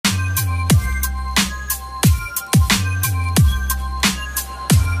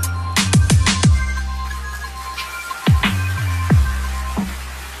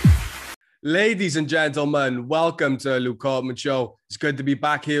Ladies and gentlemen, welcome to Luke Courtman Show. It's good to be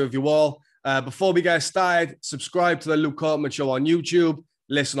back here with you all. Before we get started, subscribe to the Luke Courtman Show on YouTube,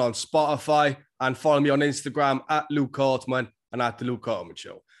 listen on Spotify, and follow me on Instagram at Luke Courtman and at the Luke Courtman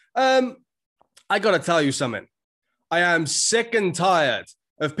Show. I got to tell you something. I am sick and tired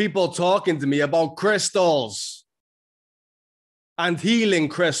of people talking to me about crystals and healing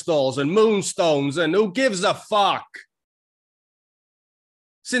crystals and moonstones and who gives a fuck.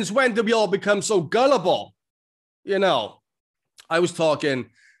 Since when did we all become so gullible? You know, I was talking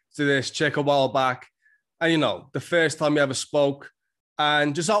to this chick a while back, and, you know, the first time we ever spoke,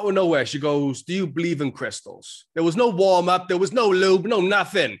 and just out of nowhere, she goes, "Do you believe in crystals?" There was no warm-up. There was no lube, no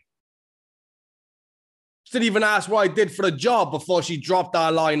nothing. She didn't even ask what I did for a job before she dropped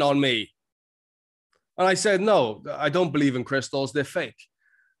that line on me. And I said, "No, I don't believe in crystals. They're fake."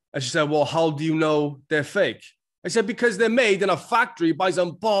 And she said, "Well, how do you know they're fake?" I said, "Because they're made in a factory by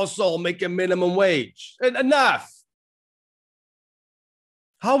some poor soul making minimum wage." Enough.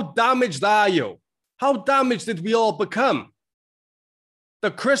 How damaged are you? How damaged did we all become? The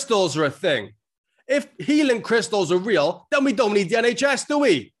crystals are a thing. If healing crystals are real, then we don't need the NHS, do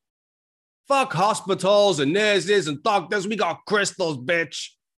we? Fuck hospitals and nurses and doctors. We got crystals, bitch.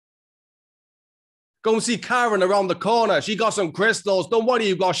 Go and see Karen around the corner. She got some crystals. Don't worry,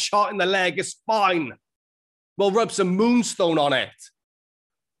 you got shot in the leg. It's fine. We'll rub some moonstone on it.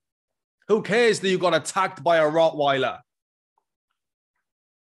 Who cares that you got attacked by a Rottweiler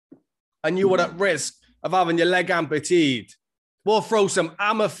and you were at risk of having your leg amputated? We'll throw some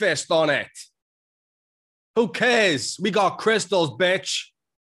amethyst on it. Who cares? We got crystals, bitch.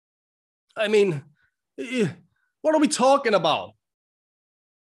 I mean, what are we talking about?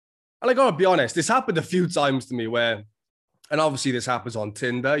 And I gotta be honest, this happened a few times to me where, and obviously this happens on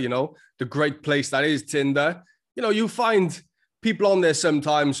Tinder, you know, the great place that is Tinder. You know, you find people on there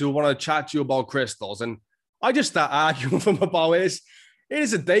sometimes who want to chat to you about crystals. And I just start arguing with them about it. It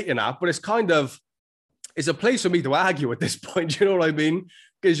is a dating app, but it's a place for me to argue at this point. You know what I mean?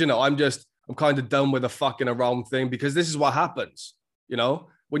 Because, you know, I'm kind of done with the fucking around thing, because this is what happens. You know,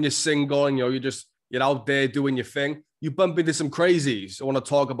 when you're single and, you know, you're out there doing your thing, you bump into some crazies who want to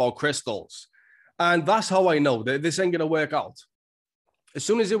talk about crystals. And that's how I know that this ain't going to work out. As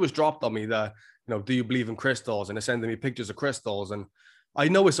soon as it was dropped on me that, you know, do you believe in crystals? And they're sending me pictures of crystals. And I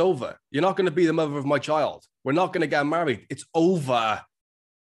know it's over. You're not going to be the mother of my child. We're not going to get married. It's over.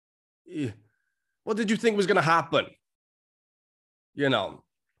 What did you think was going to happen? You know,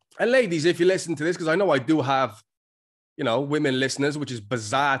 and ladies, if you listen to this, because I know I do have, you know, women listeners, which is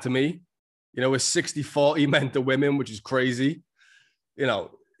bizarre to me. You know, we're 60-40 men to women, which is crazy. You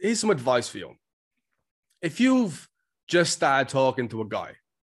know, here's some advice for you. If you've just started talking to a guy,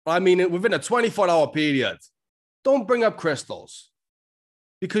 I mean, within a 24-hour period, don't bring up crystals,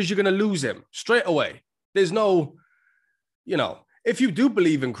 because you're going to lose him straight away. There's no, you know, if you do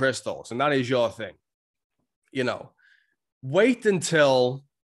believe in crystals and that is your thing, you know, wait until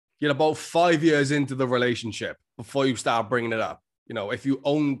you're about 5 years into the relationship before you start bringing it up. You know, if you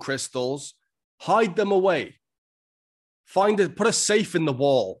own crystals, hide them away. Put a safe in the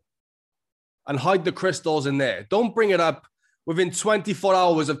wall and hide the crystals in there. Don't bring it up within 24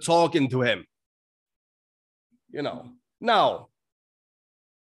 hours of talking to him. You know, now,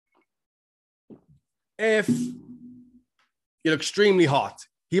 if you're extremely hot,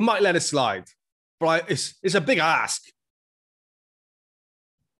 he might let it slide, but it's a big ask.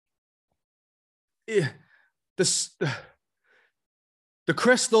 The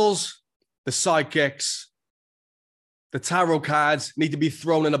crystals, the psychics, the tarot cards need to be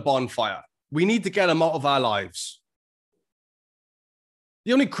thrown in a bonfire. We need to get them out of our lives.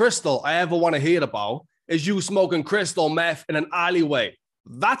 The only crystal I ever want to hear about is you smoking crystal meth in an alleyway.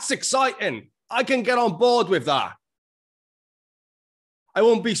 That's exciting. I can get on board with that. I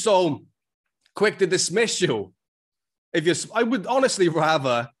won't be so quick to dismiss you. I would honestly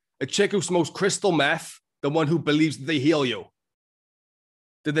rather a chick who smokes crystal meth than one who believes that they heal you,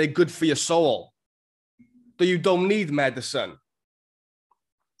 that they're good for your soul, that you don't need medicine.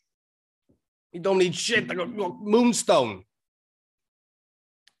 You don't need shit like a moonstone.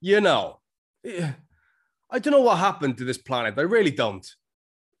 You know, I don't know what happened to this planet. I really don't.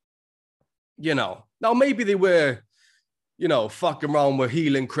 You know, now maybe they were, you know, fucking around with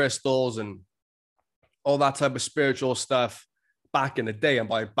healing crystals and all that type of spiritual stuff back in the day. And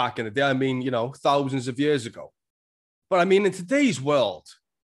by back in the day, I mean, you know, thousands of years ago. But I mean, in today's world,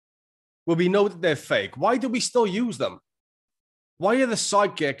 where we know that they're fake, why do we still use them? Why are the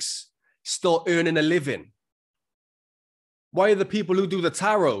psychics still earning a living? Why are the people who do the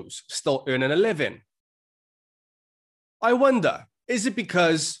tarots still earning a living? I wonder, is it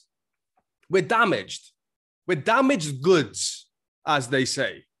because We're damaged. We're damaged goods, as they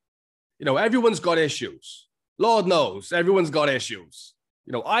say. You know, everyone's got issues. Lord knows, everyone's got issues.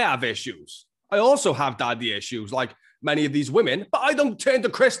 You know, I have issues. I also have daddy issues, like many of these women, but I don't turn to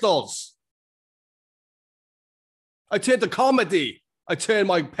crystals. I turn to comedy. I turn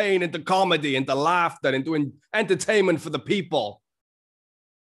my pain into comedy, into laughter, into entertainment for the people.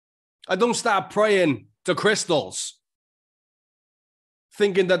 I don't start praying to crystals,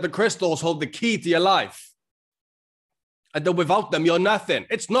 thinking that the crystals hold the key to your life and that without them, you're nothing.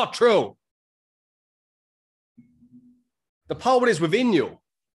 It's not true. The power is within you.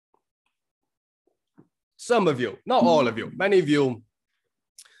 Some of you, not all of you, many of you,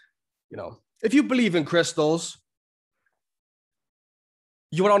 you know, if you believe in crystals,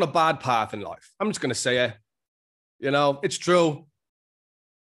 you are on a bad path in life. I'm just going to say it. You know, it's true.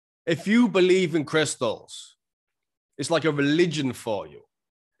 If you believe in crystals, it's like a religion for you.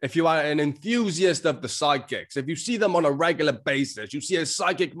 If you are an enthusiast of the psychics, if you see them on a regular basis, you see a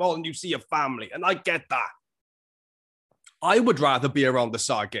psychic more than you see a family. And I get that. I would rather be around the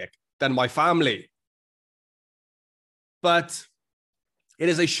psychic than my family. But it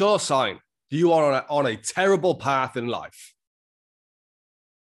is a sure sign you are on a terrible path in life.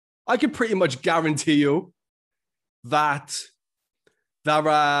 I can pretty much guarantee you that there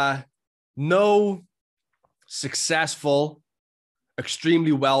are no successful,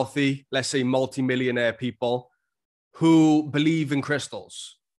 extremely wealthy, let's say multimillionaire people who believe in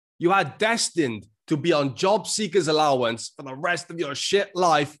crystals. You are destined to be on job seekers allowance for the rest of your shit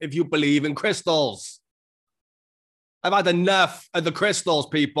life if you believe in crystals. I've had enough of the crystals,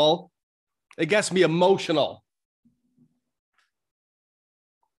 people. It gets me emotional.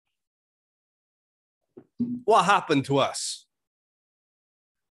 What happened to us?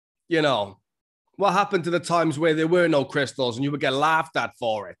 You know, what happened to the times where there were no crystals and you would get laughed at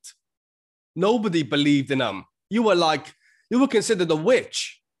for it? Nobody believed in them. You were considered a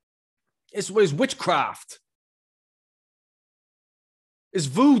witch. It's witchcraft. It's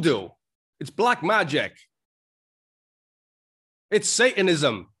voodoo. It's black magic. It's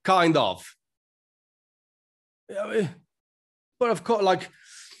Satanism, kind of. But of course, like,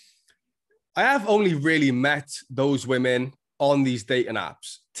 I have only really met those women on these dating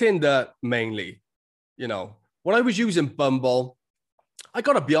apps. Tinder, mainly. You know, when I was using Bumble, I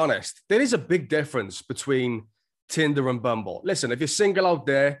gotta be honest, there is a big difference between Tinder and Bumble. Listen, if you're single out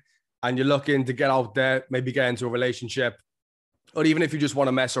there and you're looking to get out there, maybe get into a relationship, or even if you just want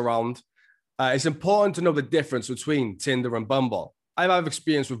to mess around, it's important to know the difference between Tinder and Bumble. I have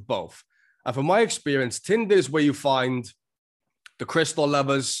experience with both. And from my experience, Tinder is where you find the crystal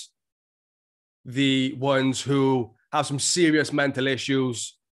lovers, the ones who have some serious mental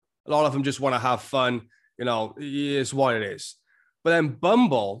issues. A lot of them just want to have fun. You know, it's what it is. But then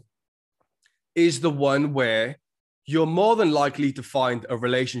Bumble is the one where you're more than likely to find a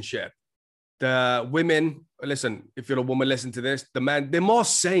relationship. The women, listen, if you're a woman, listen to this. The men, they're more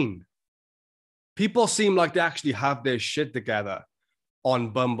sane. People seem like they actually have their shit together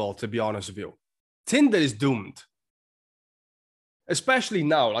on Bumble, to be honest with you. Tinder is doomed. Especially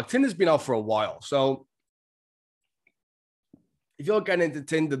now. Like, Tinder's been out for a while. So if you're getting into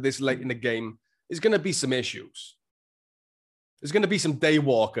Tinder this late in the game, there's going to be some issues. There's going to be some day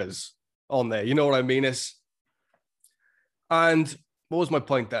walkers on there. You know what I mean? And what was my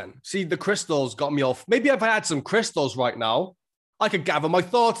point then? See, the crystals got me off. Maybe if I had some crystals right now, I could gather my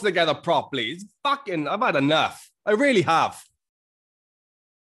thoughts together properly. I've had enough. I really have.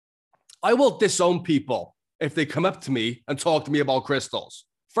 I will disown people if they come up to me and talk to me about crystals.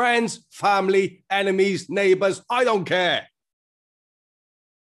 Friends, family, enemies, neighbors, I don't care.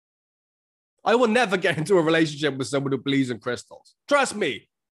 I will never get into a relationship with someone who believes in crystals. Trust me.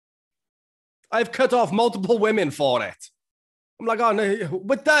 I've cut off multiple women for it. I'm like, oh, no,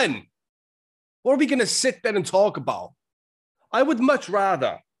 we're done. What are we going to sit there and talk about? I would much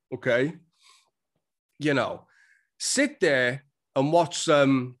rather, okay, you know, sit there and watch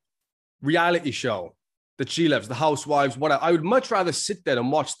some reality show that she loves, the housewives, whatever. I would much rather sit there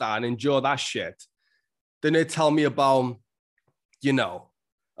and watch that and enjoy that shit than they tell me about, you know,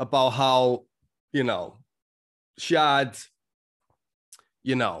 about how, you know, she had,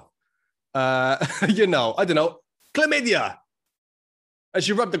 you know, you know, I don't know, chlamydia. And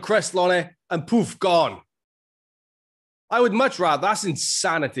she rubbed the crystal on it and poof, gone. I would much rather, that's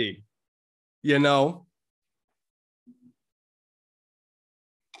insanity, you know?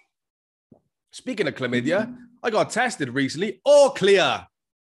 Speaking of chlamydia, I got tested recently, all clear.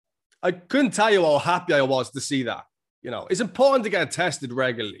 I couldn't tell you how happy I was to see that. You know, it's important to get tested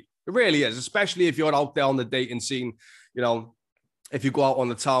regularly. It really is, especially if you're out there on the dating scene. You know, if you go out on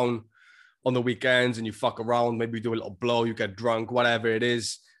the town on the weekends and you fuck around, maybe you do a little blow, you get drunk, whatever it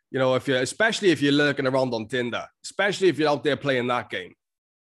is. You know, especially if you're lurking around on Tinder, especially if you're out there playing that game.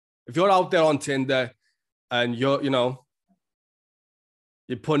 If you're out there on Tinder and you're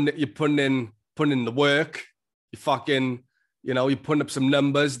putting in the work, you fucking, you're putting up some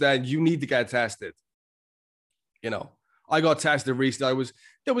numbers, then you need to get tested. I got tested recently.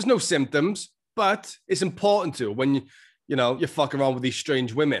 There was no symptoms, but it's important to when you fuck around with these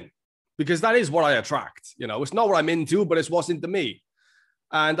strange women, because that is what I attract. It's not what I'm into, but it's what's into me.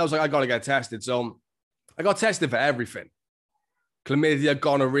 And I was like, I got to get tested. So I got tested for everything. Chlamydia,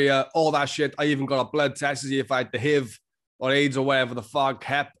 gonorrhea, all that shit. I even got a blood test to see if I had the HIV or AIDS or whatever the fuck,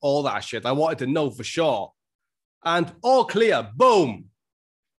 hep, all that shit. I wanted to know for sure. And all clear, boom.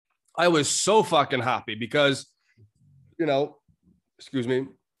 I was so fucking happy because, excuse me,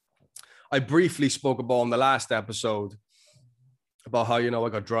 I briefly spoke about on the last episode about how, I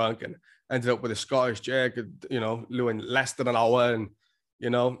got drunk and ended up with a Scottish chick, in less than an hour. And,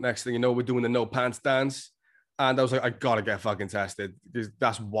 next thing you know, we're doing the no pants dance. And I was like, I got to get fucking tested because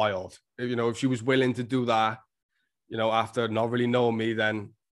that's wild. If she was willing to do that, after not really knowing me,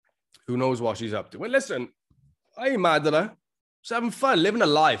 then who knows what she's up to. Well, listen, I ain't mad at her. She's having fun, living a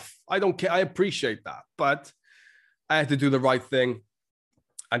life. I don't care. I appreciate that. But I had to do the right thing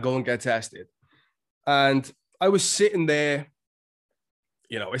and go and get tested. And I was sitting there,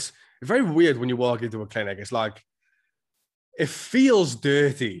 it's very weird when you walk into a clinic. It's like, it feels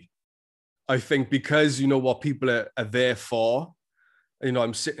dirty, I think, because what people are there for.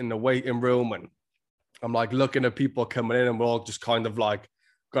 I'm sitting in the waiting room and I'm like looking at people coming in and we're all just kind of like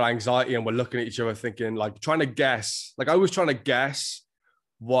got anxiety and we're looking at each other thinking, like trying to guess. Like I was trying to guess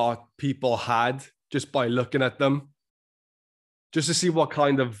what people had just by looking at them, just to see what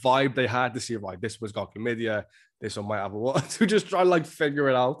kind of vibe they had, to see, right, this one's got chlamydia, this one might have a what, to just try to figure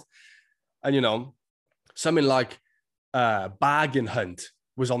it out. And, something like Bargain Hunt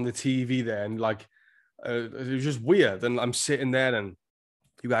was on the TV there, and it was just weird. And I'm sitting there and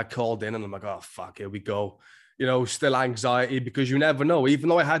you got called in and I'm like, oh, fuck, here we go. Still anxiety because you never know. Even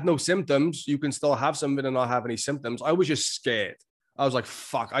though I had no symptoms, you can still have something and not have any symptoms. I was just scared. I was like,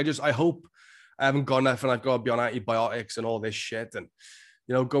 fuck, I hope I haven't got enough and I've got to be on antibiotics and all this shit. And,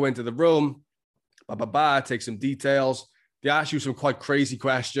 go into the room, take some details. They ask you some quite crazy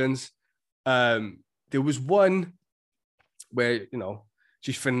questions. There was one where,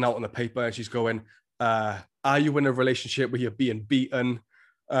 she's filling out on the paper and she's going, are you in a relationship where you're being beaten?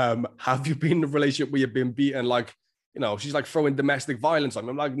 Have you been in a relationship where you've been beaten? She's like throwing domestic violence on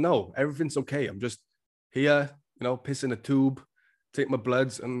me. I'm like, no, everything's okay. I'm just here, pissing a tube, take my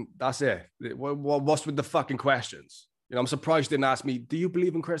bloods, and that's it. What's with the fucking questions? I'm surprised they didn't ask me, do you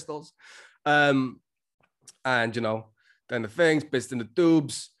believe in crystals? And, then the things, pissed in the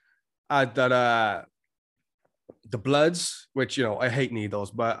tubes, had that, the bloods, which, I hate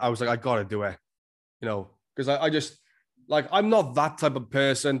needles, but I was like, I got to do it, because I just, I'm not that type of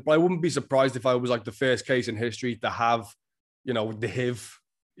person, but I wouldn't be surprised if I was the first case in history to have, the HIV.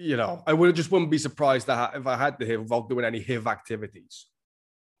 I wouldn't be surprised if I had the HIV without doing any HIV activities.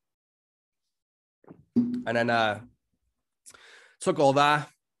 And then took all that,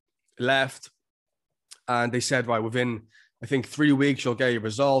 left, and they said, right, within, I think, 3 weeks, you'll get your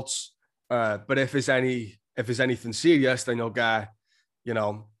results. But if it's anything serious, then you'll get,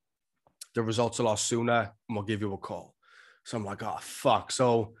 the results a lot sooner and we'll give you a call. So I'm like, oh, fuck.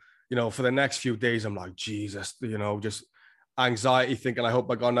 So, for the next few days, I'm like, Jesus, just anxiety, thinking, I hope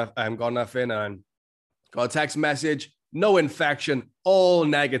I got enough in, and got a text message, no infection, all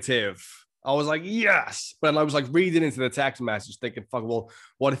negative. I was like, yes. But I was reading into the text message thinking, fuck, well,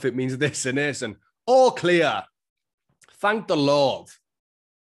 what if it means this and this, and all clear. Thank the Lord,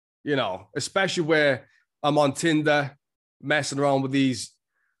 especially where I'm on Tinder, messing around with these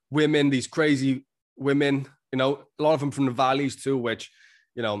women, these crazy women, a lot of them from the valleys too, which,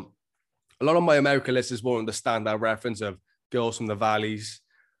 a lot of my American listeners won't understand that reference of girls from the valleys.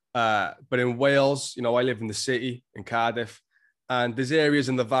 But in Wales, I live in the city in Cardiff, and there's areas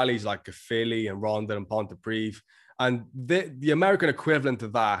in the valleys like Caerphilly and Rhondda and Pontypridd. And the American equivalent to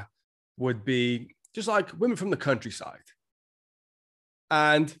that would be just women from the countryside.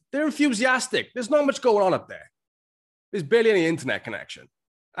 And they're enthusiastic. There's not much going on up there. There's barely any internet connection.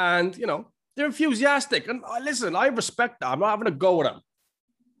 And, they're enthusiastic. And listen, I respect that. I'm not having a go at them.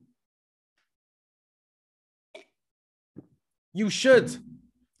 You should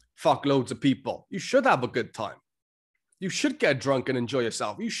fuck loads of people. You should have a good time. You should get drunk and enjoy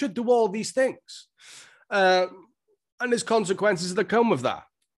yourself. You should do all these things. And there's consequences that come with that.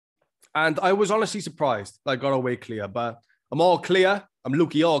 And I was honestly surprised that I got away clear, but I'm all clear. I'm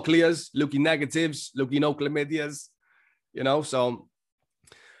Lukey all clears, Lukey negatives, Lukey no chlamydias, you know? So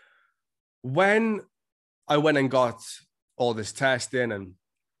when I went and got all this testing, and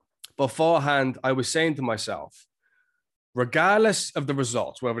beforehand, I was saying to myself, regardless of the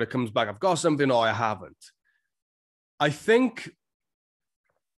results, whether it comes back, I've got something or I haven't, I think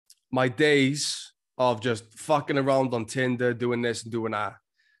my days of just fucking around on Tinder, doing this and doing that,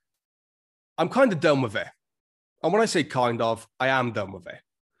 I'm kind of done with it. And when I say kind of, I am done with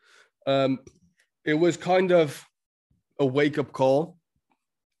it. It was kind of a wake-up call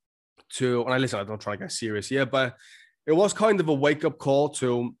to, and I listen, I don't try to get serious here, but it was kind of a wake-up call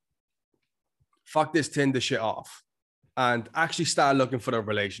to fuck this Tinder shit off and actually start looking for a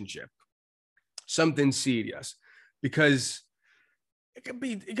relationship, something serious, because it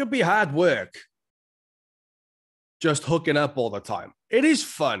could be hard work just hooking up all the time. It is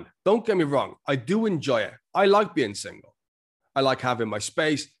fun. Don't get me wrong. I do enjoy it. I like being single. I like having my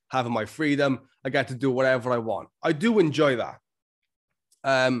space, having my freedom. I get to do whatever I want. I do enjoy that.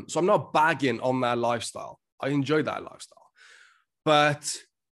 So I'm not bagging on that lifestyle. I enjoy that lifestyle. But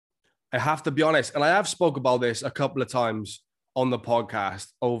I have to be honest, and I have spoke about this a couple of times on the podcast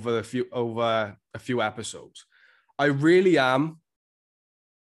over a few episodes. I really am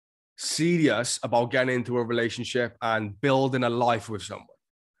serious about getting into a relationship and building a life with someone,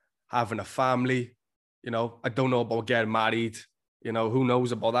 having a family. You know, I don't know about getting married, you know, who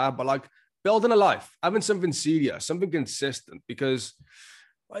knows about that, but like building a life, having something serious, something consistent, because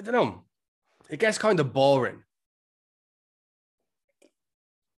I don't know, it gets kind of boring.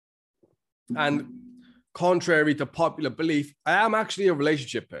 And contrary to popular belief, I am actually a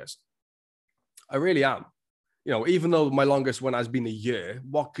relationship person. I really am. You know, even though my longest one has been a year,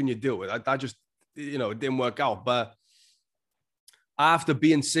 what can you do? That just, you know, it didn't work out. But after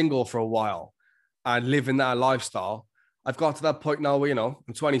being single for a while and living that lifestyle, I've got to that point now where, you know,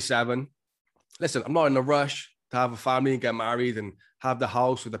 I'm 27. Listen, I'm not in a rush to have a family and get married and have the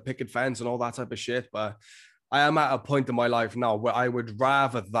house with a picket fence and all that type of shit. But I am at a point in my life now where I would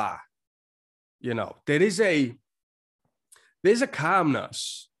rather that, you know, there's a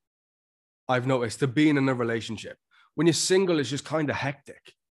calmness I've noticed to being in a relationship. When you're single, it's just kind of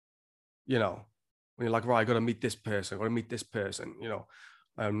hectic, you know, when you're like, right, I got to meet this person, I got to meet this person, you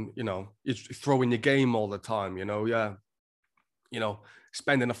know, you're throwing your game all the time, you know, yeah, you know,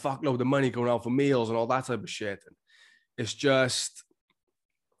 spending a fuckload of money going out for meals and all that type of shit. And it's just,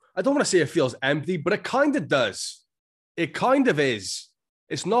 I don't want to say it feels empty, but it kind of does. It kind of is.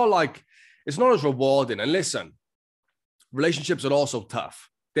 It's not as rewarding. And listen, relationships are also tough.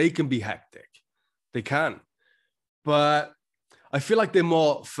 They can be hectic. They can. But I feel like they're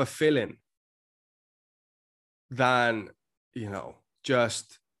more fulfilling than, you know,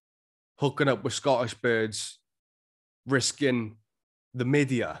 just hooking up with Scottish birds, risking the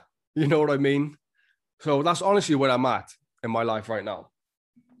media. You know what I mean? So that's honestly where I'm at in my life right now.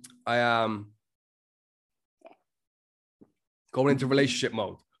 I am going into relationship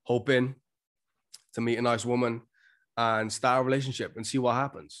mode, hoping to meet a nice woman and start a relationship and see what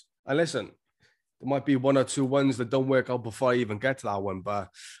happens. And listen, there might be one or two ones that don't work out before I even get to that one, but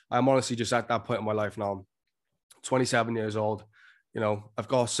I'm honestly just at that point in my life now. 27 years old, you know, I've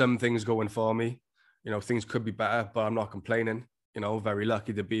got some things going for me. You know, things could be better, but I'm not complaining. You know, very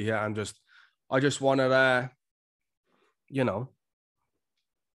lucky to be here. I just wanted to, you know,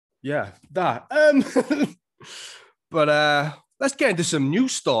 yeah, that. But let's get into some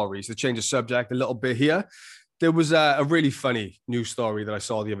news stories to change the subject a little bit here. There was a really funny news story that I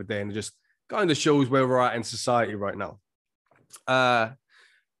saw the other day, and it just kind of shows where we're at in society right now.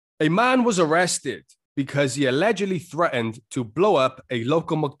 A man was arrested because he allegedly threatened to blow up a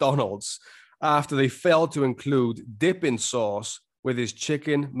local McDonald's after they failed to include dipping sauce with his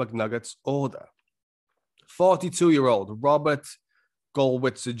chicken McNuggets order. 42-year-old Robert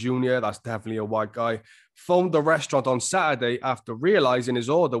Goldwitzer Jr., that's definitely a white guy, phoned the restaurant on Saturday after realizing his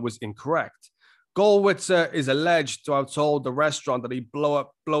order was incorrect. Goldwitzer is alleged to have told the restaurant that he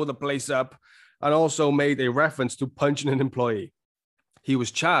blow the place up and also made a reference to punching an employee. He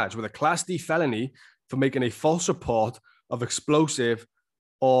was charged with a Class D felony for making a false report of explosive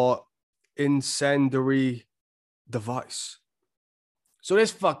or incendiary device. So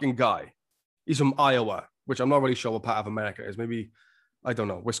this fucking guy, he's from Iowa, which I'm not really sure what part of America is. Maybe, I don't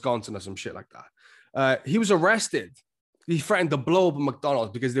know, Wisconsin or some shit like that. He was arrested. He threatened to blow up a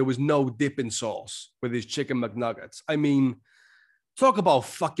McDonald's because there was no dipping sauce with his chicken McNuggets. I mean, talk about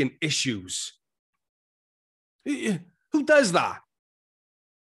fucking issues. Who does that?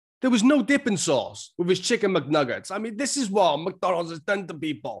 There was no dipping sauce with his chicken McNuggets. I mean, this is what McDonald's has done to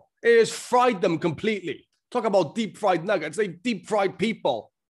people. It has fried them completely. Talk about deep fried nuggets. They deep fried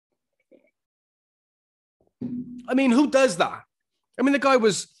people. I mean, who does that? I mean, the guy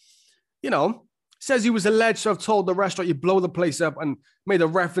was, says he was alleged to have told the restaurant you blow the place up and made a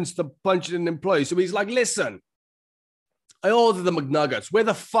reference to punching an employee. So he's like, listen, I ordered the McNuggets. Where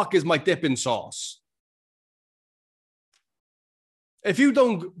the fuck is my dipping sauce? If you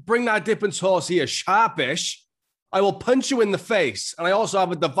don't bring that dipping sauce here sharpish, I will punch you in the face. And I also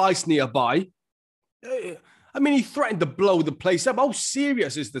have a device nearby. I mean, he threatened to blow the place up. How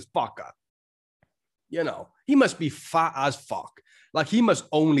serious is this fucker? He must be fat as fuck. Like, he must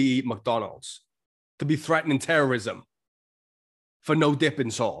only eat McDonald's to be threatening terrorism for no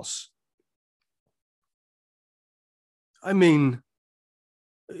dipping sauce. I mean,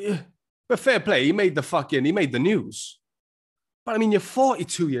 but fair play. He made the news. But I mean, you're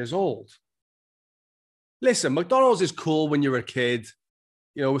 42 years old. Listen, McDonald's is cool when you're a kid.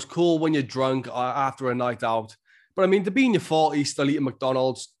 It's cool when you're drunk after a night out. But I mean, to be in your 40s, still eating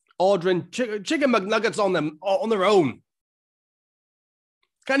McDonald's, ordering chicken McNuggets on their own.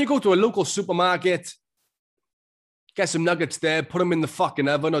 Can you go to a local supermarket, get some nuggets there, put them in the fucking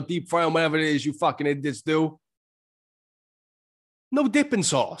oven or deep fry them, whatever it is you fucking idiots do? No dipping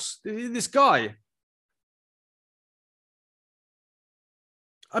sauce. This guy.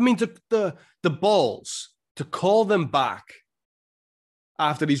 I mean, the balls to call them back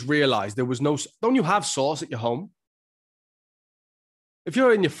after he's realized there was no... Don't you have sauce at your home? If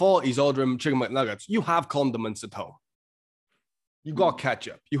you're in your 40s ordering chicken McNuggets, you have condiments at home. You got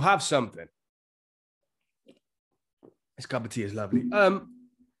ketchup. You have something. This cup of tea is lovely. I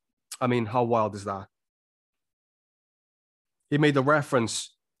mean, how wild is that? He made a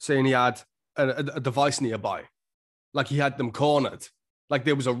reference saying he had a device nearby. Like he had them cornered. Like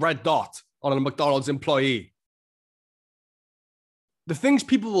there was a red dot on a McDonald's employee. The things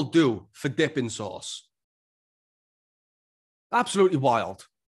people will do for dipping sauce. Absolutely wild.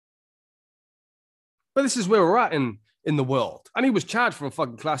 But this is where we're at in the world. And he was charged for a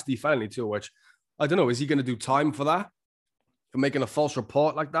fucking Class D felony too, which, I don't know, is he going to do time for that? For making a false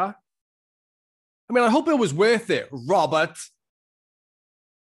report like that? I mean, I hope it was worth it, Robert.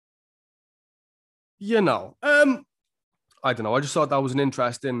 I don't know. I just thought that was an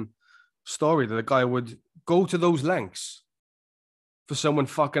interesting story that a guy would go to those lengths for someone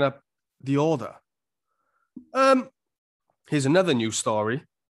fucking up the order. Here's another news story,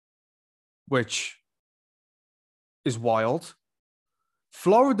 which is wild.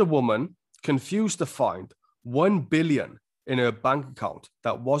 Florida woman confused to find $1 billion in her bank account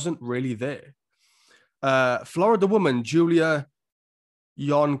that wasn't really there. Florida woman Julia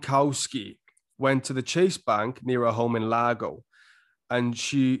Yonkowski went to the Chase Bank near her home in Largo. And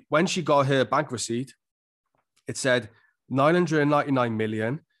when she got her bank receipt, it said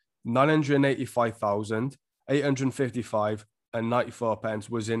 999,985,855 pence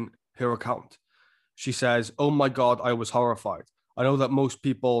was in her account. She says, "Oh my God, I was horrified. I know that most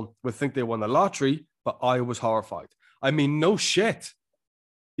people would think they won the lottery, but I was horrified." I mean, no shit.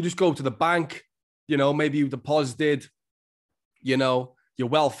 You just go to the bank, maybe you deposited, your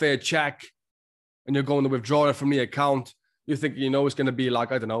welfare check, and you're going to withdraw it from the account. You think, it's going to be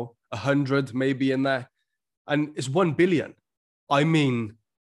like, I don't know, 100 maybe in there. And it's 1 billion. I mean,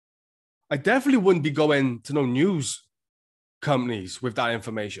 I definitely wouldn't be going to no news companies with that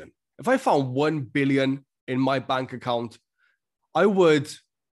information. If I found 1 billion in my bank account, I would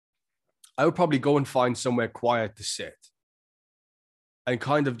probably go and find somewhere quiet to sit and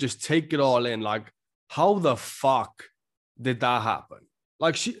kind of just take it all in. Like, how the fuck did that happen?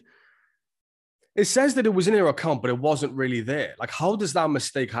 Like, it says that it was in her account, but it wasn't really there. Like, how does that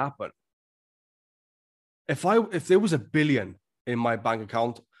mistake happen? If there was $1 billion in my bank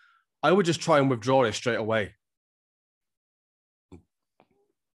account, I would just try and withdraw it straight away.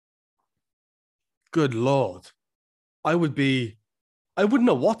 Good Lord. I wouldn't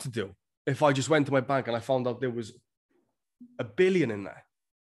know what to do if I just went to my bank and I found out there was $1 billion in there.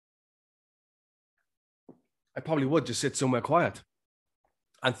 I probably would just sit somewhere quiet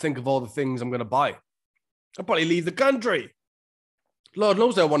and think of all the things I'm going to buy. I'd probably leave the country. Lord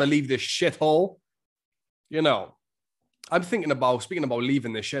knows I want to leave this shithole. I'm speaking about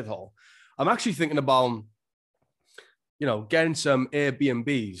leaving this shithole. I'm actually thinking about, getting some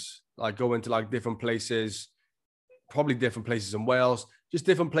Airbnbs, like going to like different places, probably different places in Wales, just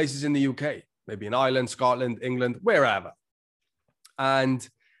different places in the UK, maybe in Ireland, Scotland, England, wherever. And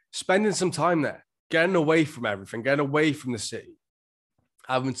spending some time there, getting away from everything, getting away from the city,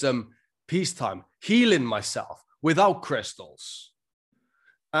 having some peace time, healing myself without crystals.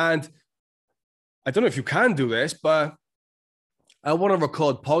 And I don't know if you can do this, but I want to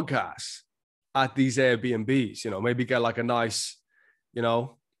record podcasts at these Airbnbs, maybe get like a nice,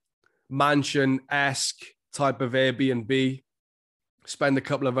 mansion-esque type of Airbnb, spend a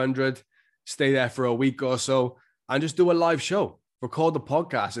couple of hundred, stay there for a week or so, and just do a live show, record the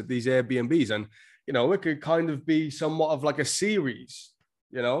podcast at these Airbnbs. And, it could kind of be somewhat of like a series,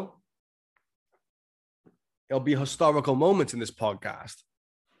 There'll be historical moments in this podcast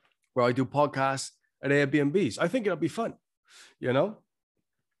where I do podcasts at Airbnbs. I think it'll be fun, What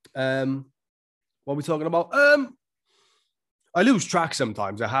are we talking about? I lose track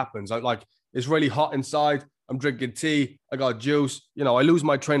sometimes. It happens. It's really hot inside. I'm drinking tea. I got juice. I lose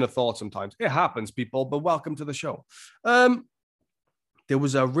my train of thought sometimes. It happens, people, but welcome to the show. There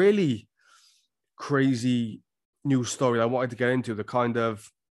was a really crazy news story I wanted to get into.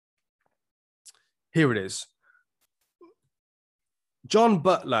 Here it is. John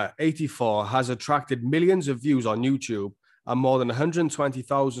Butler, 84, has attracted millions of views on YouTube and more than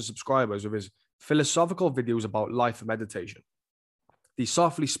 120,000 subscribers with his philosophical videos about life and meditation. The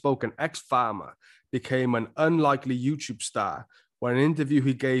softly spoken ex-farmer became an unlikely YouTube star when an interview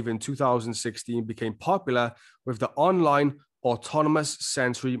he gave in 2016 became popular with the online Autonomous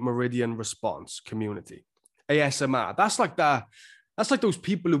Sensory Meridian Response community, ASMR. That's like those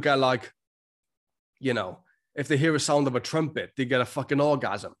people who get if they hear a sound of a trumpet, they get a fucking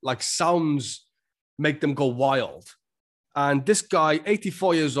orgasm. Like sounds make them go wild. And this guy,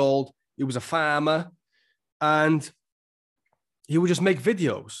 84 years old, he was a farmer, and he would just make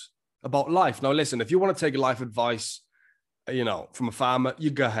videos about life. Now, listen, if you want to take life advice, from a farmer, you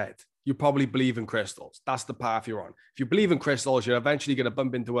go ahead. You probably believe in crystals. That's the path you're on. If you believe in crystals, you're eventually going to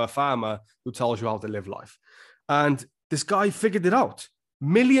bump into a farmer who tells you how to live life. And this guy figured it out.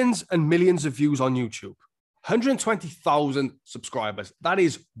 Millions and millions of views on YouTube. 120,000 subscribers. That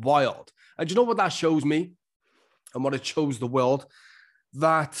is wild. And you know what that shows me? And what it shows the world?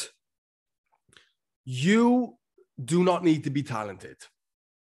 That you do not need to be talented.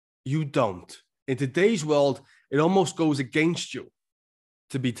 You don't. In today's world, it almost goes against you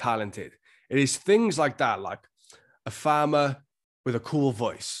to be talented. It is things like that, like a farmer with a cool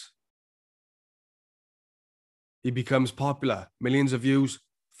voice. He becomes popular, millions of views,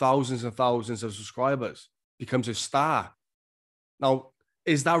 thousands and thousands of subscribers, becomes a star. Now,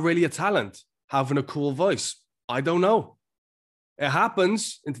 is that really a talent, having a cool voice? I don't know. It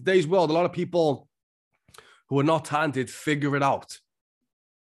happens in today's world. A lot of people who are not talented figure it out.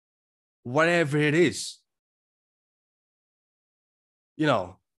 Whatever it is.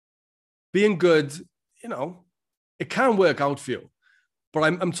 Being good, it can work out for you. But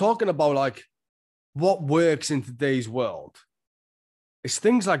I'm talking about what works in today's world. It's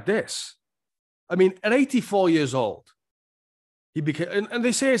things like this. I mean, at 84 years old, he became, and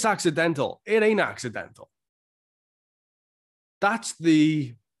they say it's accidental. It ain't accidental. That's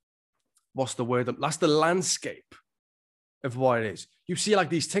what's the word? That's the landscape of what it is. You see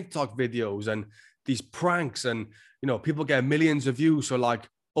these TikTok videos and these pranks and, people get millions of views for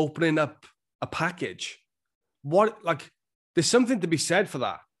opening up a package. There's something to be said for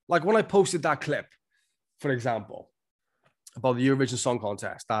that. When I posted that clip, for example, about the Eurovision Song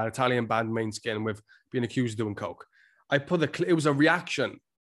Contest, that Italian band Maneskin with being accused of doing coke. I put it was a reaction.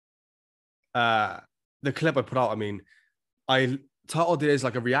 The clip I put out, I titled it as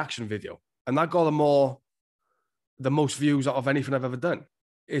a reaction video, and that got the most views out of anything I've ever done.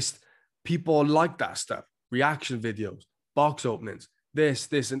 It's people like that stuff, reaction videos, box openings,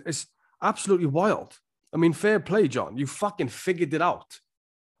 this, and it's absolutely wild. Fair play, John. You fucking figured it out.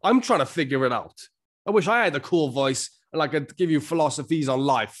 I'm trying to figure it out. I wish I had a cool voice and I could give you philosophies on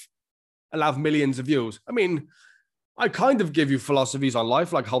life and have millions of views. I kind of give you philosophies on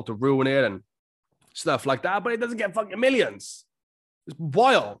life, like how to ruin it and stuff like that, but it doesn't get fucking millions. It's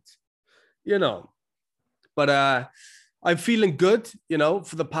wild, But I'm feeling good,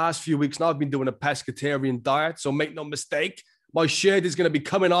 for the past few weeks now. I've been doing a pescatarian diet, so make no mistake, my shirt is going to be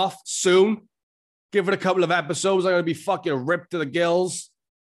coming off soon. Give it a couple of episodes. I'm going to be fucking ripped to the gills.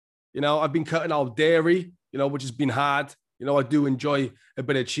 I've been cutting out dairy, which has been hard. I do enjoy a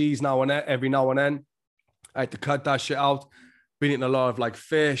bit of cheese now and then, every now and then. I had to cut that shit out. Been eating a lot of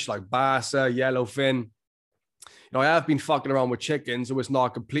fish, like basa, yellowfin. I have been fucking around with chicken, so it's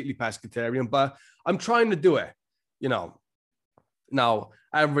not completely pescatarian, but I'm trying to do it, Now,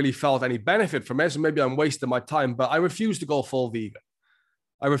 I haven't really felt any benefit from it, so maybe I'm wasting my time, but I refuse to go full vegan.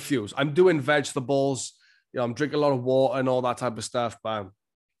 I refuse. I'm doing vegetables, I'm drinking a lot of water and all that type of stuff, but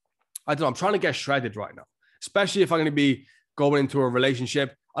I don't know. I'm trying to get shredded right now, especially if I'm going to be going into a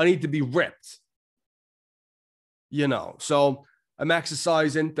relationship. I need to be ripped, So I'm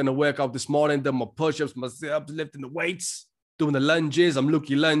exercising, done a workout this morning, done my push-ups, my sit-ups, lifting the weights, doing the lunges. I'm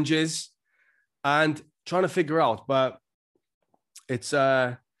Lukey lunges. and trying to figure out. But it's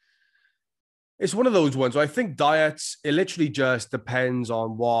one of those ones where I think diets, it literally just depends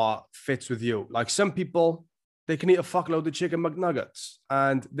on what fits with you. Like some people, they can eat a fuckload of chicken McNuggets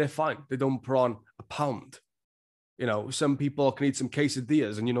and they're fine. They don't put on a pound. You know, some people can eat some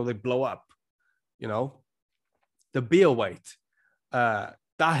quesadillas and, you know, they blow up. You know, the beer weight, that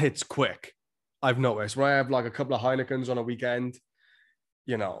hits quick. I've noticed when I have like a couple of Heinekens on a weekend,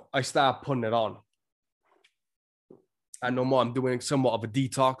 you know, I start putting it on. And no more, I'm doing somewhat of a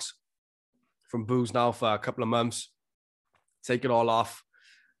detox from booze now for a couple of months. Take it all off.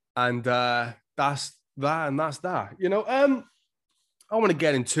 And that's that, and that's that. You know, I want to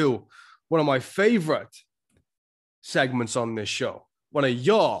get into one of my favorite segments on this show. One of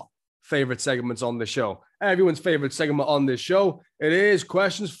your favorite segments on the show. Everyone's favorite segment on this show. It is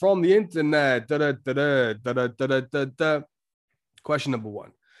questions from the internet. Question number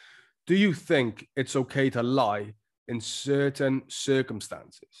 1. Do you think it's okay to lie in certain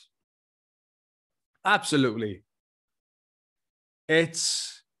circumstances? Absolutely.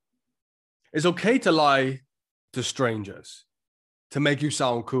 It's okay to lie to strangers to make you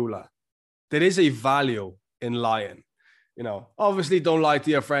sound cooler. There is a value in lying. You know, obviously don't lie to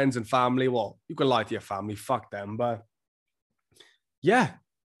your friends and family. Well, you can lie to your family, fuck them. But yeah,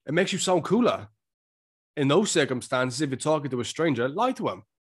 it makes you sound cooler. In those circumstances, if you're talking to a stranger, lie to them.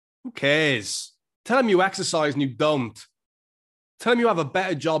 Who cares? Tell them you exercise and you don't. Tell them you have a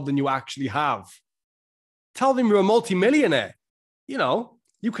better job than you actually have. Tell them you're a multimillionaire. You know,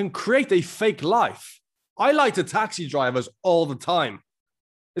 you can create a fake life. I lie to taxi drivers all the time,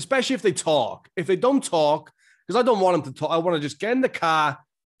 especially if they talk. If they don't talk, because I don't want them to talk, I want to just get in the car,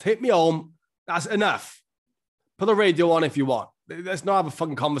 take me home. That's enough. Put the radio on if you want. Let's not have a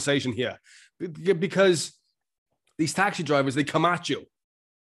fucking conversation here. Because these taxi drivers, they come at you.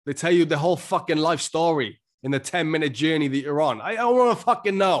 They tell you the whole fucking life story in the 10-minute journey that you're on. I don't want to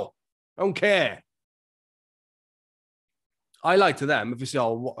fucking know. I don't care. I lie to them. If you say,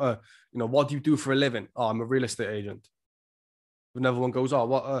 you know, what do you do for a living? Oh, I'm a real estate agent. Another one goes,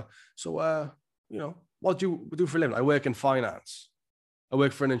 oh, you know, what do you do for a living? I work in finance. I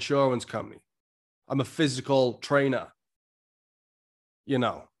work for an insurance company. I'm a physical trainer. You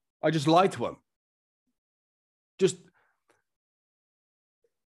know, I just lie to them. Just,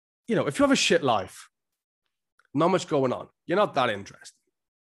 you know, if you have a shit life, not much going on, you're not that interested.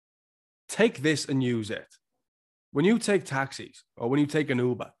 Take this and use it. When you take taxis or when you take an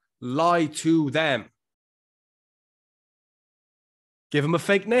Uber, lie to them. Give them a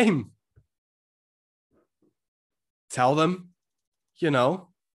fake name. Tell them, you know,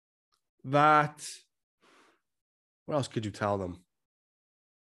 that, what else could you tell them?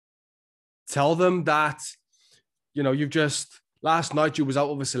 Tell them that, you know, last night you was out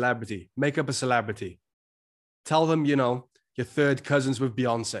with a celebrity. Make up a celebrity. Tell them, you know, your third cousin's with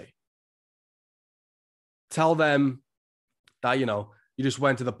Beyonce. Tell them that, you know, you just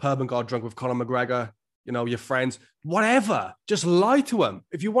went to the pub and got drunk with Conor McGregor, you know, your friends, whatever. Just lie to them.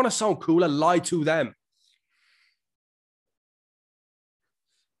 If you want to sound cooler, lie to them.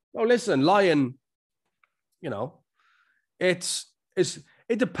 Oh, listen, lying, you know, it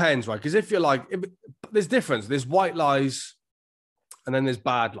depends, right? Because if you're like, there's difference. There's white lies and then there's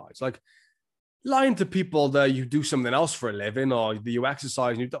bad lies. Like lying to people that you do something else for a living or that you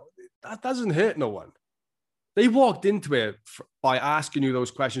exercise, and that doesn't hurt no one. They walked into it by asking you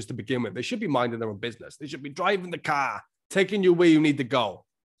those questions to begin with. They should be minding their own business. They should be driving the car, taking you where you need to go.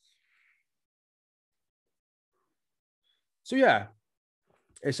 So yeah,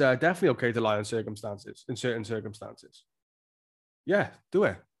 it's definitely okay to lie in certain circumstances. Yeah, do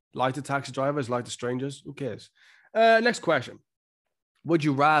it. Lie to taxi drivers, lie to strangers. Who cares? Next question. Would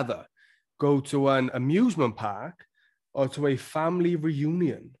you rather go to an amusement park or to a family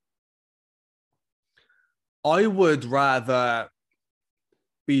reunion? I would rather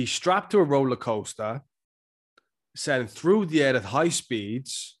be strapped to a roller coaster, sent through the air at high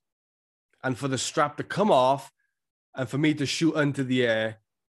speeds, and for the strap to come off and for me to shoot into the air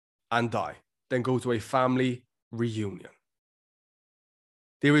and die, than go to a family reunion.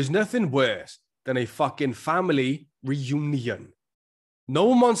 There is nothing worse than a fucking family reunion. No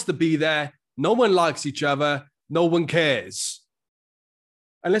one wants to be there. No one likes each other. No one cares.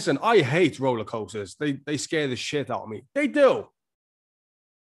 And listen, I hate roller coasters. They scare the shit out of me. They do.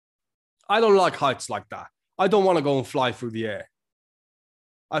 I don't like heights like that. I don't want to go and fly through the air.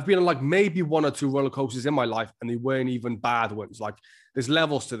 I've been on like maybe 1 or 2 roller coasters in my life, and they weren't even bad ones. Like there's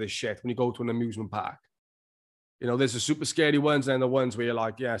levels to this shit when you go to an amusement park. You know, there's the super scary ones and the ones where you're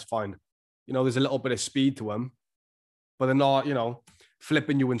like, yeah, it's fine. You know, there's a little bit of speed to them, but they're not, you know,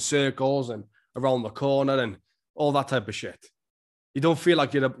 flipping you in circles and around the corner and all that type of shit. You don't feel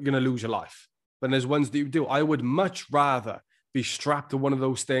like you're going to lose your life. But there's ones that you do. I would much rather be strapped to one of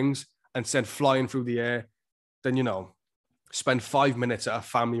those things and sent flying through the air than, spend 5 minutes at a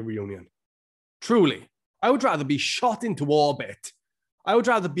family reunion. Truly, I would rather be shot into orbit. I would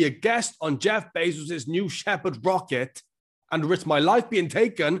rather be a guest on Jeff Bezos' New Shepard rocket and risk my life being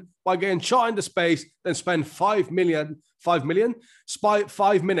taken by getting shot into space than spend 5 minutes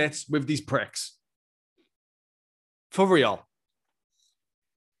with these pricks. For real.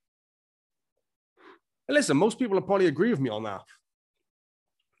 And listen, most people will probably agree with me on that.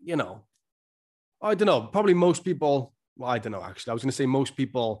 I don't know. Probably most people, well, I don't know, actually. I was going to say most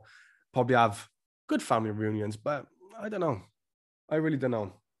people probably have good family reunions, but I don't know. I really don't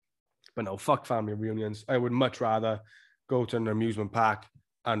know. But no, fuck family reunions. I would much rather go to an amusement park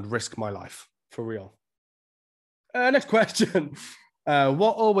and risk my life, for real. Next question.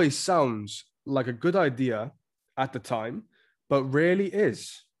 What always sounds like a good idea at the time, but rarely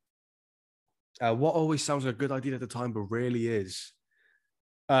is? What always sounds like a good idea at the time, but rarely is?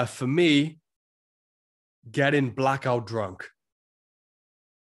 For me, getting blackout drunk.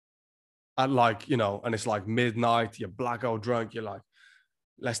 At and it's like midnight, you're blackout drunk, you're like,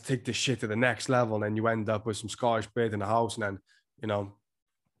 let's take this shit to the next level. And then you end up with some Scottish bait in the house, and then,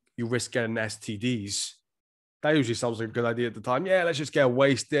 you risk getting STDs. That usually sounds like a good idea at the time. Yeah, let's just get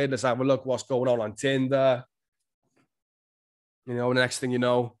wasted. Let's have a look what's going on Tinder. The next thing you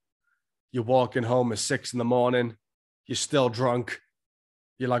know, you're walking home at 6 a.m. You're still drunk.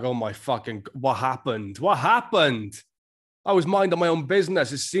 You're like, oh my fucking, what happened? What happened? I was minding my own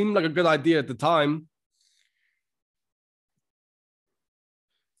business. It seemed like a good idea at the time.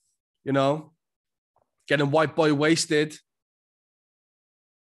 Getting white boy wasted.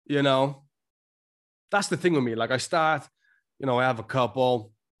 That's the thing with me. Like I start, I have a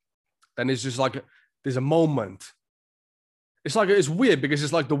couple. Then it's just like, there's a moment. It's like, it's weird because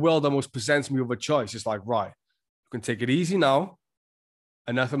it's like the world almost presents me with a choice. It's like, right, you can take it easy now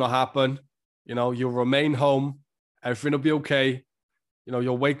and nothing will happen. You'll remain home. Everything will be okay.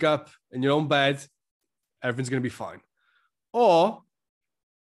 You'll wake up in your own bed. Everything's going to be fine. Or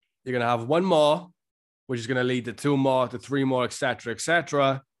you're going to have one more, which is going to lead to 2 more, to 3 more, etc.,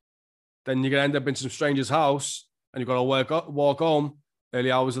 etc. Then you're going to end up in some stranger's house and you've got to walk home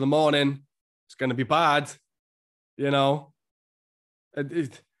early hours of the morning. It's going to be bad. It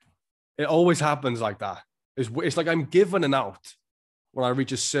always happens like that. It's like I'm given an out when I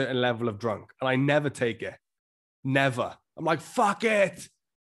reach a certain level of drunk and I never take it. Never. I'm like, fuck it.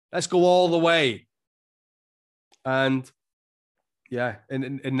 Let's go all the way. And yeah,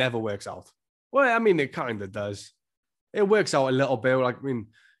 it never works out. Well, I mean, it kind of does. It works out a little bit. Like,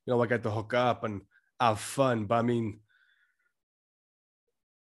 I get to hook up and have fun. But I mean,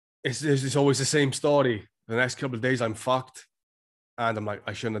 it's always the same story. The next couple of days, I'm fucked. And I'm like,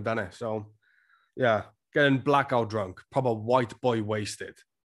 I shouldn't have done it. So yeah, getting blackout drunk, proper white boy wasted.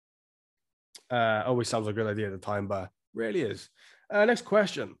 Always sounds like a good idea at the time, but really is. Next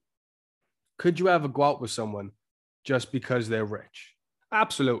question. Could you ever go out with someone just because they're rich?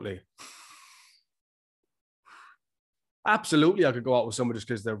 Absolutely. Absolutely, I could go out with someone just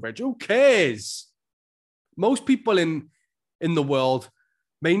because they're rich. Who cares? Most people in the world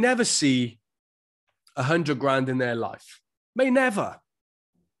may never see 100 grand in their life. May never.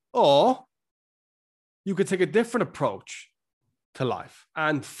 Or you could take a different approach to life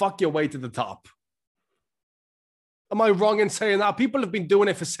and fuck your way to the top. Am I wrong in saying that? People have been doing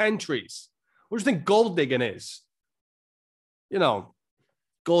it for centuries. What do you think gold digging is?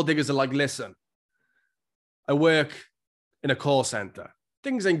 Gold diggers are like, listen, I work in a call center.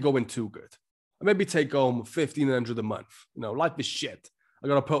 Things ain't going too good. I maybe take home $1,500 a month. Life is shit. I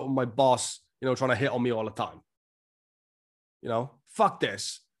got to put with my boss, trying to hit on me all the time. Fuck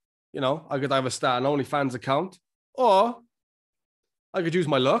this. I could either start an OnlyFans account or I could use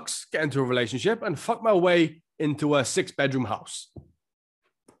my looks, get into a relationship and fuck my way into a 6-bedroom house.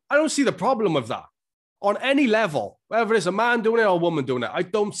 I don't see the problem with that on any level, whether it's a man doing it or a woman doing it. I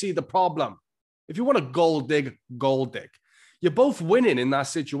don't see the problem. If you want to gold dig, gold dig. You're both winning in that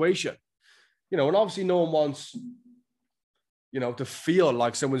situation. And obviously no one wants, to feel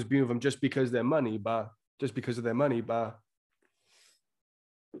like someone's being with them just because of their money, but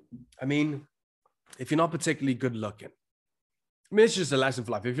I mean, if you're not particularly good looking, it's just a lesson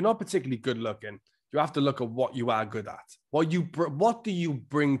for life. If you're not particularly good looking, you have to look at what you are good at. What do you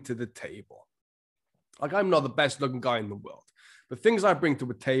bring to the table? Like, I'm not the best looking guy in the world. The things I bring to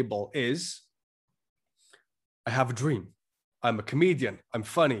the table is I have a dream. I'm a comedian. I'm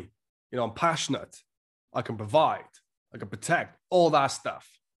funny. I'm passionate. I can provide. I can protect. All that stuff.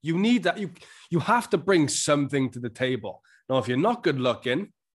 You need that. You have to bring something to the table. Now, if you're not good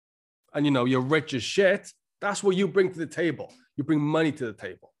looking and, you're rich as shit, that's what you bring to the table. You bring money to the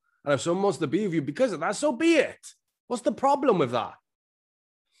table. And if someone wants to be with you because of that, so be it. What's the problem with that?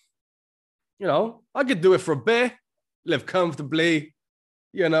 I could do it for a bit, live comfortably,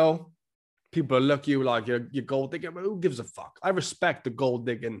 People look at you like you're gold digging. Who gives a fuck? I respect the gold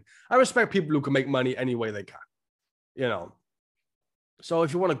digging. I respect people who can make money any way they can, So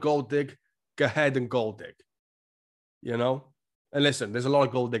if you want to gold dig, go ahead and gold dig, And listen, there's a lot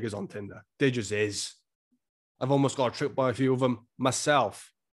of gold diggers on Tinder. There just is. I've almost got tricked by a few of them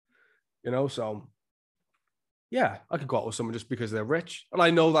myself, So yeah, I could go out with someone just because they're rich. And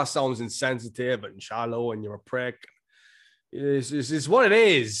I know that sounds insensitive and shallow and you're a prick. It's what it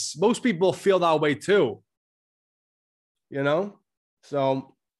is. Most people feel that way too.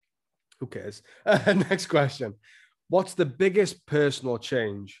 So who cares? Next question. What's the biggest personal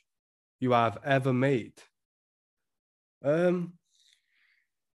change you have ever made?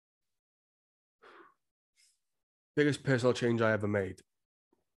 Biggest personal change I ever made.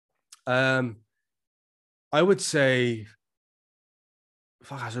 I would say,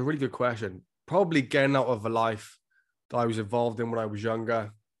 fuck, that's a really good question. Probably getting out of a life that I was involved in when I was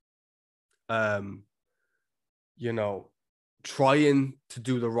younger. Trying to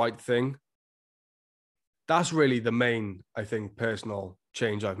do the right thing. That's really the main, I think, personal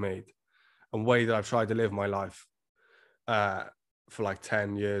change I've made and way that I've tried to live my life for like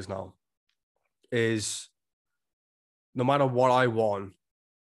 10 years now is no matter what I want,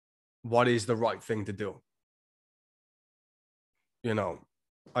 what is the right thing to do?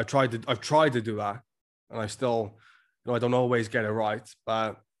 I've tried to do that and I still, I don't always get it right,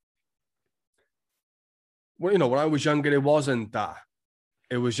 but when I was younger, it wasn't that.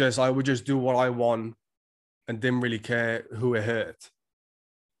 It was just, I would just do what I want and didn't really care who it hurt.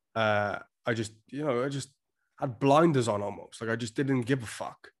 I just had blinders on almost. Like I just didn't give a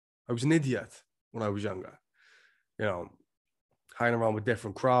fuck. I was an idiot when I was younger, hanging around with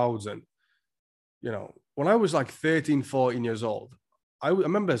different crowds. And, when I was like 13, 14 years old, I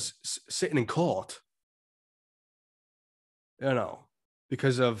remember sitting in court,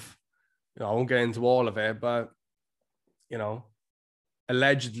 because of, I won't get into all of it, but,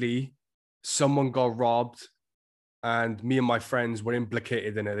 allegedly someone got robbed and me and my friends were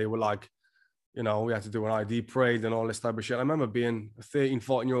implicated in it. They were like, we had to do an ID parade and all this type of shit. I remember being a 13,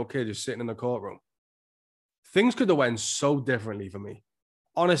 14-year-old kid just sitting in the courtroom. Things could have went so differently for me,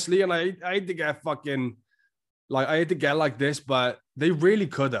 honestly. And I had to get fucking, I had to get like this, but they really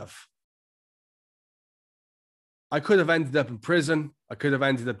could have. I could have ended up in prison. I could have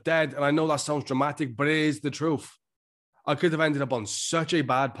ended up dead. And I know that sounds dramatic, but it is the truth. I could have ended up on such a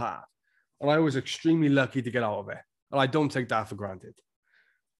bad path. And I was extremely lucky to get out of it. And I don't take that for granted.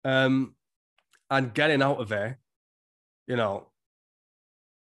 And getting out of it,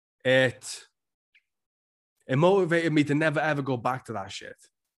 it motivated me to never, ever go back to that shit.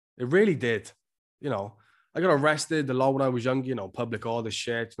 It really did. I got arrested a lot when I was young, public order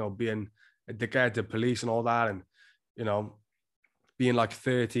shit, being a dickhead to police and all that. And, being like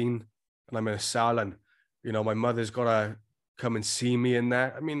 13 and I'm in a cell and, my mother's got to come and see me in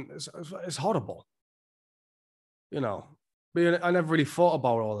there. I mean, it's horrible, but I never really thought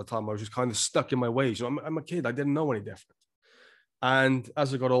about it all the time. I was just kind of stuck in my ways. I'm a kid. I didn't know any different. And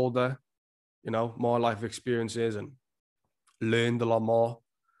as I got older, more life experiences and learned a lot more.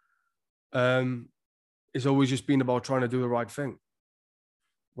 It's always just been about trying to do the right thing,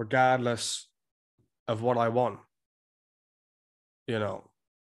 regardless of what I want. I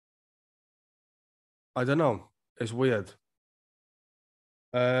don't know. It's weird.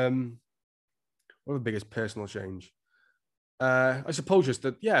 What the biggest personal change? I suppose just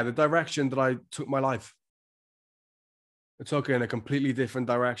that, the direction that I took my life. I took it in a completely different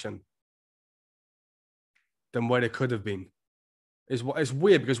direction than what it could have been. It's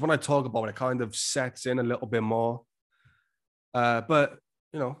weird because when I talk about it, it kind of sets in a little bit more. But,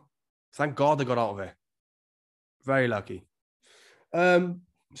 thank God I got out of it. Very lucky. So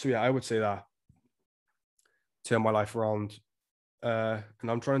yeah, I would say that. Turn my life around. And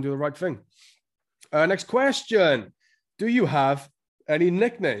I'm trying to do the right thing. Next question. Do you have any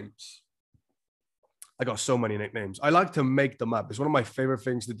nicknames? I got so many nicknames. I like to make them up. It's one of my favorite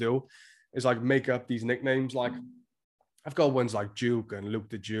things to do is like make up these nicknames. Like I've got ones like Duke and Luke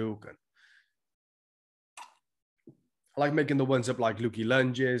the Duke. And I like making the ones up like Lukey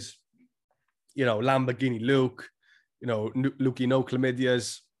Lunges, Lamborghini Luke, Lukey No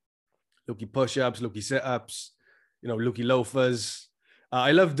Chlamydias, Lukey Push-Ups, Lukey Sit-Ups, Lukey Loafers.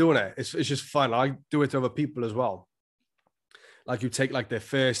 I love doing it. It's just fun. I do it to other people as well. Like you take like their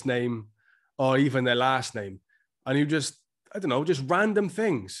first name or even their last name, and you just, I don't know, just random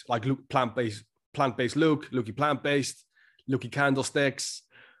things like Luke plant-based Luke, Lukey plant-based, Lukey candlesticks,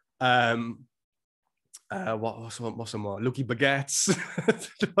 what's some more? Lukey baguettes.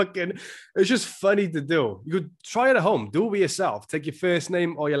 Fucking, it's just funny to do. You could try it at home. Do it with yourself. Take your first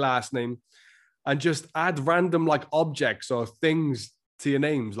name or your last name, and just add random like objects or things to your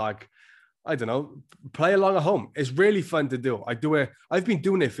names. Like, I don't know, play along at home. It's really fun to do. I've been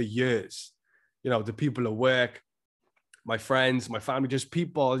doing it for years. You know, the people at work, my friends, my family, just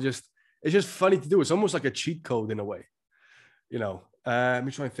people. It's just funny to do. It's almost like a cheat code in a way. You know, let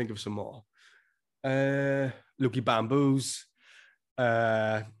me try and think of some more. Lukey bamboos.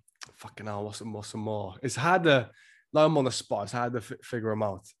 Fucking hell, what's some more? It's hard to, now I'm on the spot. It's hard to figure them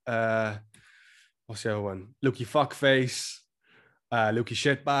out. What's the other one? Lukey fuckface. Lukey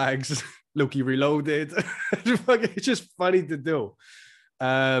shitbags. Lukey reloaded. It's just funny to do.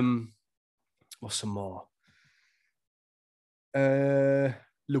 What's some more?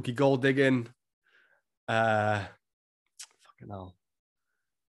 Lukey gold digging. Fucking hell.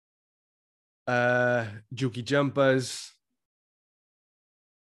 Jukey jumpers.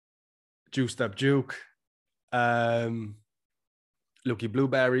 Juiced up juke. Lukey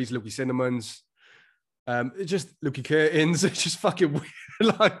blueberries. Lukey cinnamons. It's just Lukey curtains. It's just fucking weird.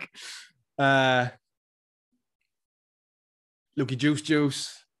 Like, Lukey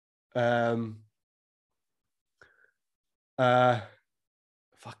juice. Fucking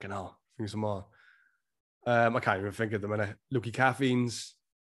hell. Think some more. I can't even think at the minute. Lukey caffeines.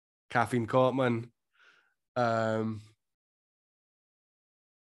 Caffeine Courtman.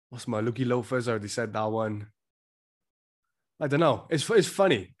 What's my Lukey loafers? I already said that one. I don't know. It's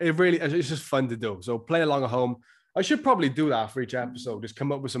funny. It's just fun to do. So play along at home. I should probably do that for each episode. Just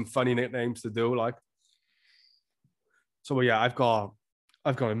come up with some funny nicknames to do. Like, so yeah, I've got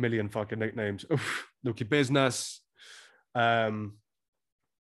a million fucking nicknames. Lukey business. Yeah.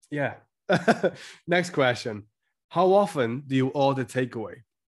 Next question. How often do you order takeaway?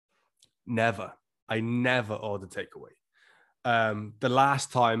 Never. I never order takeaway. The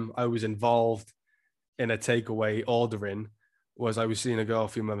last time I was involved in a takeaway ordering was I was seeing a girl a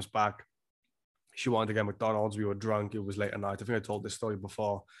few months back. She wanted to get McDonald's. We were drunk. It was late at night. I think I told this story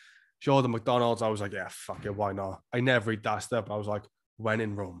before. She ordered McDonald's. I was like, yeah, fuck it. Why not? I never eat that stuff. I was like, when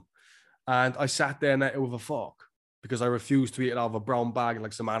in Rome. And I sat there and ate it with a fork because I refused to eat it out of a brown bag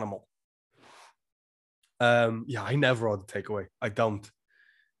like some animal. Yeah, I never order takeaway. I don't.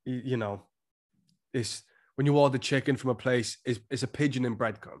 You know, it's when you order chicken from a place, it's a pigeon in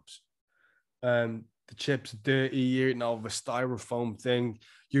breadcrumbs. The chips are dirty, you're eating out of a styrofoam thing.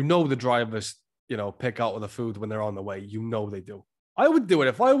 You know the drivers, you know, pick out of the food when they're on the way. You know they do. I would do it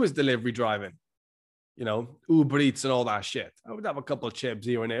if I was delivery driving. You know, Uber Eats and all that shit. I would have a couple of chips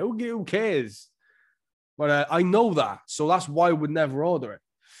here and there. Who cares? But I know that, so that's why I would never order it.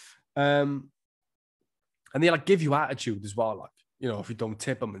 And they like give you attitude as well, like, you know, if you don't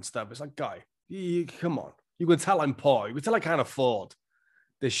tip them and stuff. It's like, guy, come on. You can tell I'm poor. You can tell I can't afford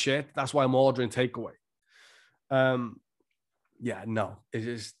this shit. That's why I'm ordering takeaway. Yeah, no. It's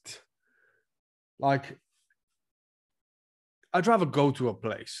just like, I'd rather go to a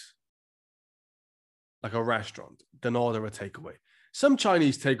place, like a restaurant, than order a takeaway. Some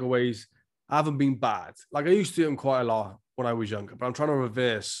Chinese takeaways haven't been bad. Like, I used to eat them quite a lot when I was younger, but I'm trying to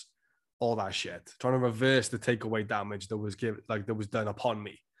reverse all that shit. Trying to reverse the takeaway damage that was done upon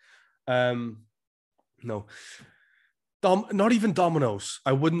me. No, not even Domino's.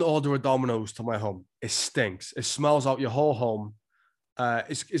 I wouldn't order a Domino's to my home. It stinks. It smells out your whole home.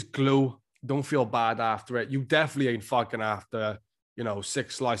 It's glue. Don't feel bad after it. You definitely ain't fucking after,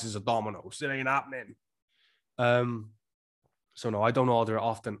 6 slices of Domino's. It ain't happening. So no, I don't order it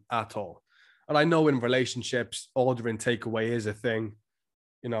often at all. And I know in relationships, ordering takeaway is a thing.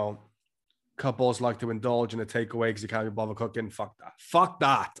 Couples like to indulge in a takeaway because you can't be bothered cooking. Fuck that. Fuck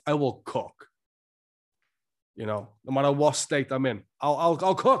that. I will cook. No matter what state I'm in,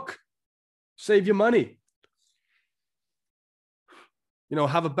 I'll cook. Save you money.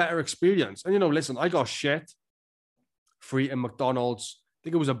 Have a better experience. And listen, I got shit for eating McDonald's. I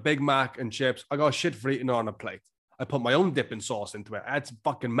think it was a Big Mac and chips. I got shit for eating it on a plate. I put my own dipping sauce into it. That's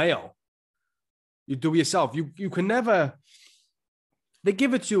fucking mayo. You do it yourself. You can never. They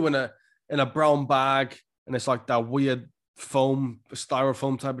give it to you in a brown bag, and it's like that weird foam,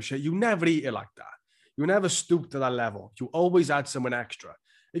 styrofoam type of shit. You never eat it like that. You never stoop to that level. You always add something extra.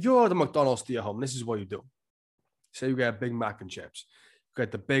 If you order McDonald's to your home, this is what you do. Say you get a Big Mac and chips. You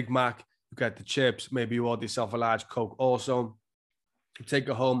get the Big Mac, you get the chips. Maybe you order yourself a large Coke also. You take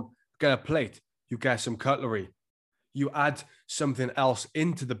it home, get a plate. You get some cutlery. You add something else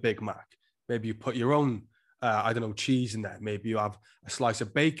into the Big Mac. Maybe you put your own, cheese in there. Maybe you have a slice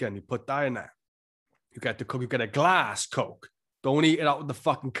of bacon. You put that in there. You get the Coke. You get a glass Coke. Don't eat it out of the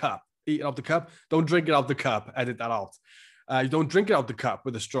fucking cup. Eat it out the cup. Don't drink it out the cup. Edit that out. You don't drink it out the cup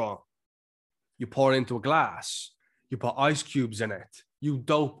with a straw. You pour it into a glass. You put ice cubes in it. You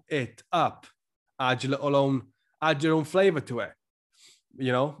dope it up. Add your own flavor to it.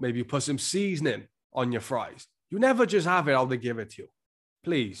 Maybe you put some seasoning on your fries. You never just have it how they give it to you.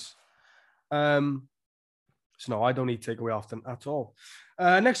 Please. So no, I don't eat takeaway often at all.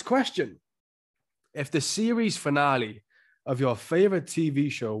 Next question. If the series finale of your favorite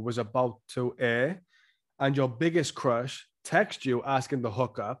TV show was about to air and your biggest crush texts you asking to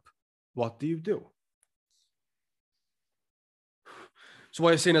hook up, what do you do? So what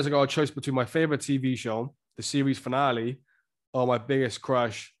you're saying is I got a choice between my favorite TV show, the series finale, or my biggest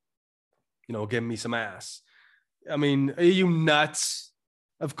crush, giving me some ass. I mean, are you nuts?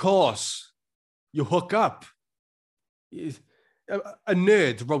 Of course, you hook up. A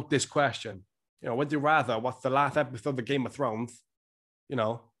nerd wrote this question. Would you rather watch the last episode of the Game of Thrones?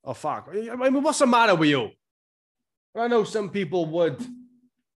 Oh, fuck. I mean, what's the matter with you? I know some people would,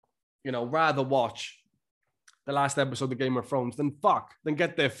 rather watch the last episode of the Game of Thrones than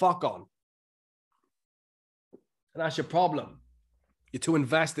get their fuck on. And that's your problem. You're too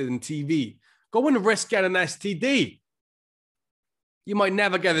invested in TV. Go and risk getting an STD. You might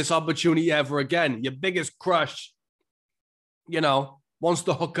never get this opportunity ever again. Your biggest crush, wants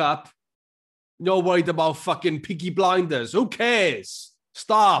to hook up. You're worried about fucking Peaky Blinders. Who cares?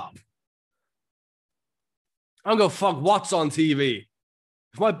 Stop. I'm going to fuck what's on TV.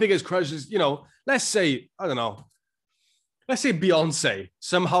 If my biggest crush is, let's say, I don't know. Let's say Beyonce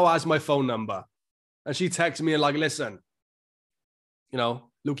somehow has my phone number. And she texts me and listen, Lukey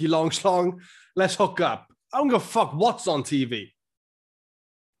Longslong, let's hook up. I'm going to fuck what's on TV.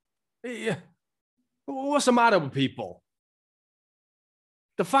 Yeah. What's the matter with people?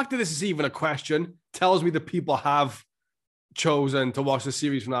 The fact that this is even a question tells me that people have chosen to watch the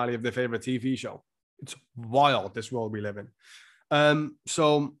series finale of their favorite TV show. It's wild, this world we live in.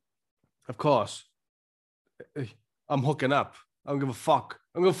 So, of course, I'm hooking up. I don't give a fuck.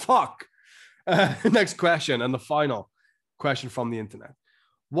 I'm going to fuck. Next question, and the final question from the internet.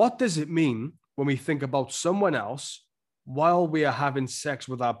 What does it mean when we think about someone else while we are having sex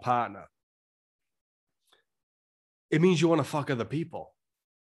with our partner? It means you want to fuck other people.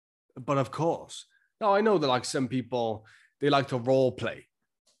 But of course. Now, I know that some people, they like to role play.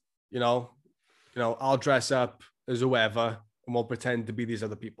 I'll dress up as whoever and we'll pretend to be these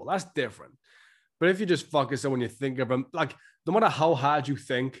other people. That's different. But if you just fucking someone you think of them, no matter how hard you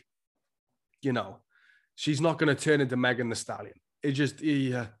think, she's not going to turn into Megan Thee Stallion. It just,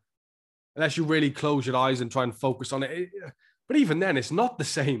 unless you really close your eyes and try and focus on it. But even then, it's not the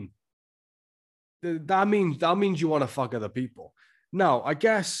same. That means you want to fuck other people. Now, I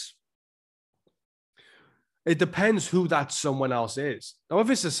guess it depends who that someone else is. Now, if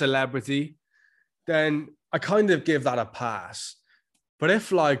it's a celebrity, then I kind of give that a pass. But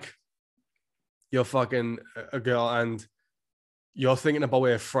if you're fucking a girl and you're thinking about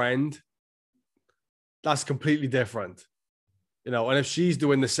a friend, that's completely different. And if she's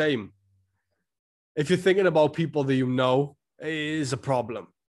doing the same, if you're thinking about people that it is a problem.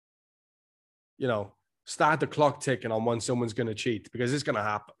 Start the clock ticking on when someone's going to cheat because it's going to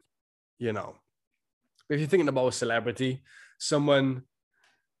happen. If you're thinking about a celebrity, someone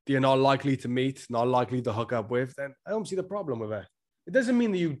that you're not likely to meet, not likely to hook up with, then I don't see the problem with it. It doesn't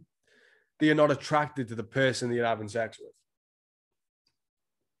mean that you're not attracted to the person that you're having sex with.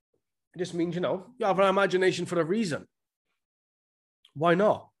 It just means, you have an imagination for a reason. Why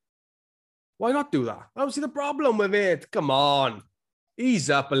not? Why not do that? I don't see the problem with it. Come on. Ease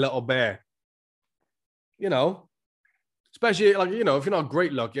up a little bit. Especially if you're not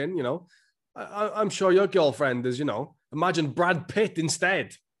great looking, I'm sure your girlfriend is, imagine Brad Pitt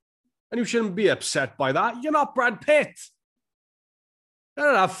instead. And you shouldn't be upset by that. You're not Brad Pitt.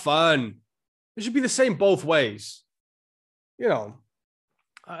 Don't have fun. It should be the same both ways.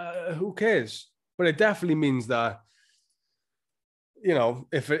 Who cares? But it definitely means that,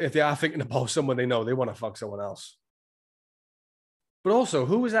 if they are thinking about someone they know, they want to fuck someone else. But also,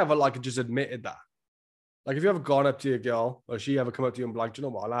 who has ever just admitted that? If you ever gone up to your girl or she ever come up to you and be like, do you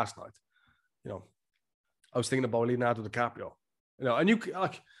know what, last night, I was thinking about Leonardo DiCaprio, and you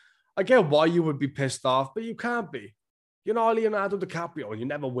I get why you would be pissed off, but you can't be. You're not Leonardo DiCaprio and you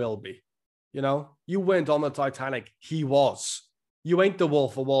never will be. You went on the Titanic. He was. You ain't the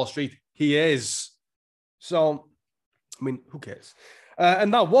Wolf of Wall Street. He is. So, I mean, who cares?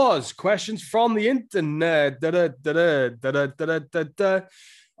 And that was questions from the internet.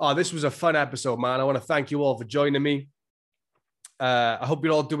 Oh, this was a fun episode, man. I want to thank you all for joining me. I hope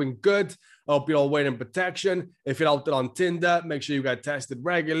you're all doing good. I hope you're all wearing protection. If you're out there on Tinder, make sure you get tested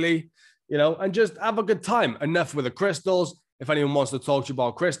regularly, and just have a good time. Enough with the crystals. If anyone wants to talk to you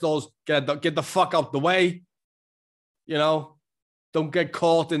about crystals, get the fuck out the way. Don't get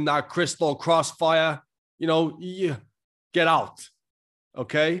caught in that crystal crossfire. Get out.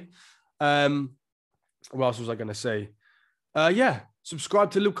 Okay. What else was I going to say?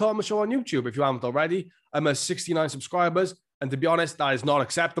 Subscribe to Luke Courtman Show on YouTube if you haven't already. I'm at 69 subscribers. And to be honest, that is not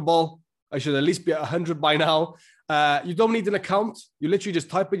acceptable. I should at least be at 100 by now. You don't need an account. You literally just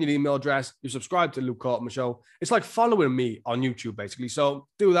type in your email address. You subscribe to Luke Courtman Show. It's like following me on YouTube, basically. So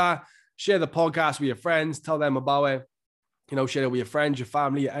do that. Share the podcast with your friends. Tell them about it. Share it with your friends, your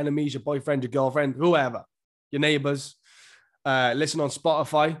family, your enemies, your boyfriend, your girlfriend, whoever, your neighbors. Listen on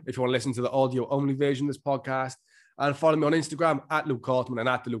Spotify if you want to listen to the audio-only version of this podcast. And follow me on Instagram at Luke Courtman and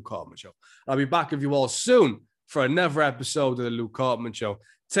at The Luke Courtman Show. I'll be back with you all soon for another episode of The Luke Courtman Show.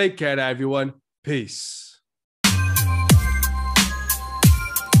 Take care, everyone. Peace.